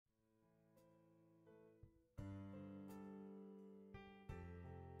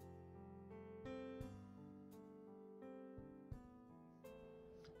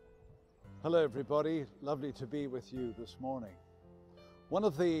Hello everybody, lovely to be with you this morning. One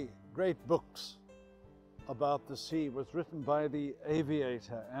of the great books about the sea was written by the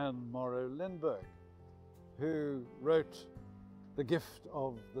aviator Anne Morrow Lindbergh, who wrote The Gift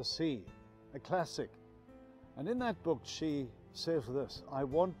of the Sea, a classic. And in that book she says this: I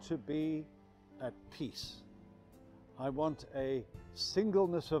want to be at peace. I want a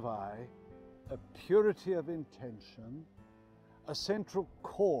singleness of eye, a purity of intention, a central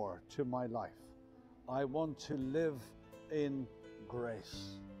core to my life. I want to live in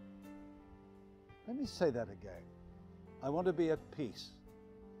grace. Let me say that again. I want to be at peace.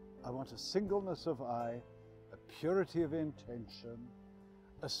 I want a singleness of eye, a purity of intention,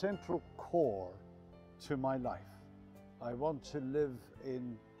 a central core to my life. I want to live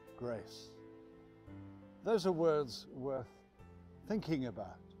in grace. Those are words worth thinking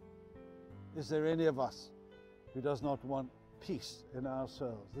about. Is there any of us who does not want peace in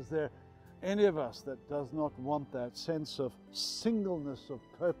ourselves? Is there any of us that does not want that sense of singleness of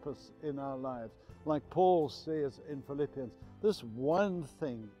purpose in our lives? Like Paul says in Philippians, this one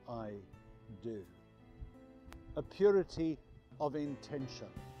thing I do. A purity of intention.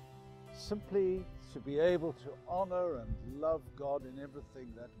 Simply to be able to honor and love God in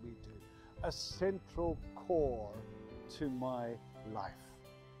everything that we do. A central core to my life.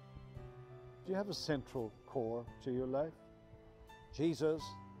 Do you have a central core to your life? Jesus,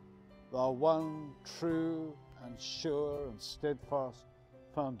 the one true and sure and steadfast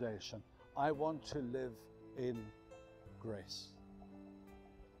foundation. I want to live in grace.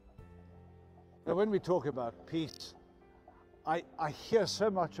 Now, when we talk about peace, I hear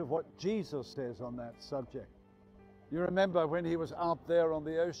so much of what Jesus says on that subject. You remember when he was out there on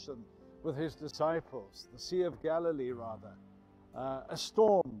the ocean with his disciples, the Sea of Galilee rather, a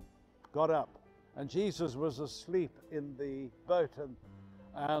storm got up. And Jesus was asleep in the boat,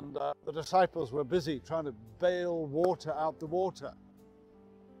 and the disciples were busy trying to bail water out the water.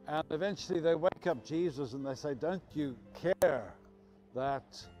 And eventually they wake up Jesus and they say, "Don't you care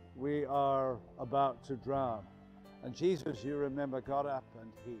that we are about to drown?" And Jesus, you remember, got up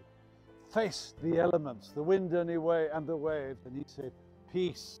and he faced the elements, the wind and the waves, and he said,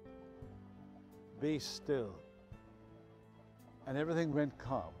 "Peace, be still." And everything went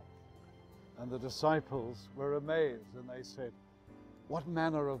calm. And the disciples were amazed, and they said, "What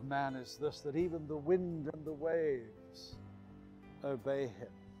manner of man is this, that even the wind and the waves obey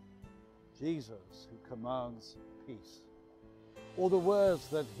him?" Jesus, who commands peace. Or the words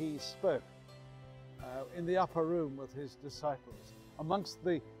that he spoke in the upper room with his disciples, amongst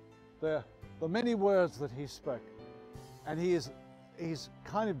the many words that he spoke. And he's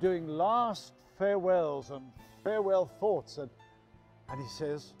kind of doing last farewells and farewell thoughts, and he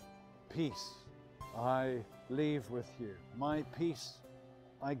says, "Peace I leave with you. My peace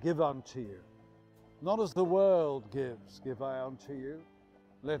I give unto you. Not as the world gives, give I unto you.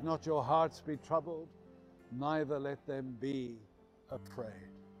 Let not your hearts be troubled, neither let them be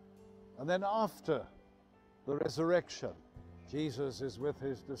afraid." And then after the resurrection, Jesus is with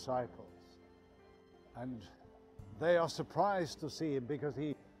his disciples. And they are surprised to see him because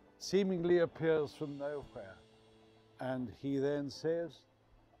he seemingly appears from nowhere. And he then says,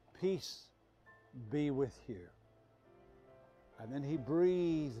 "Peace be with you." And then he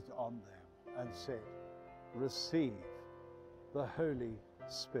breathed on them and said, "Receive the Holy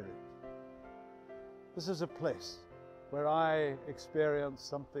Spirit." This is a place where I experience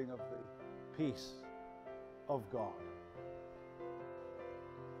something of the peace of God.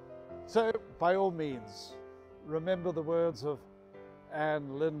 So, by all means, remember the words of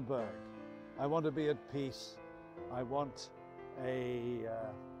Anne Lindbergh. I want to be at peace. I want a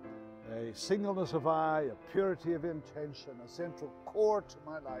singleness of eye, a purity of intention, a central core to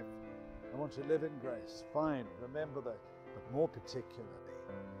my life. I want to live in grace. Fine, remember that. But more particularly,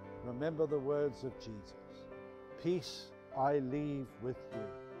 remember the words of Jesus. Peace I leave with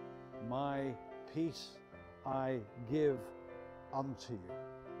you. My peace I give unto you.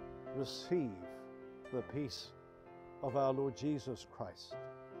 Receive the peace of our Lord Jesus Christ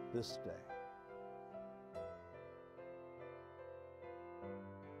this day.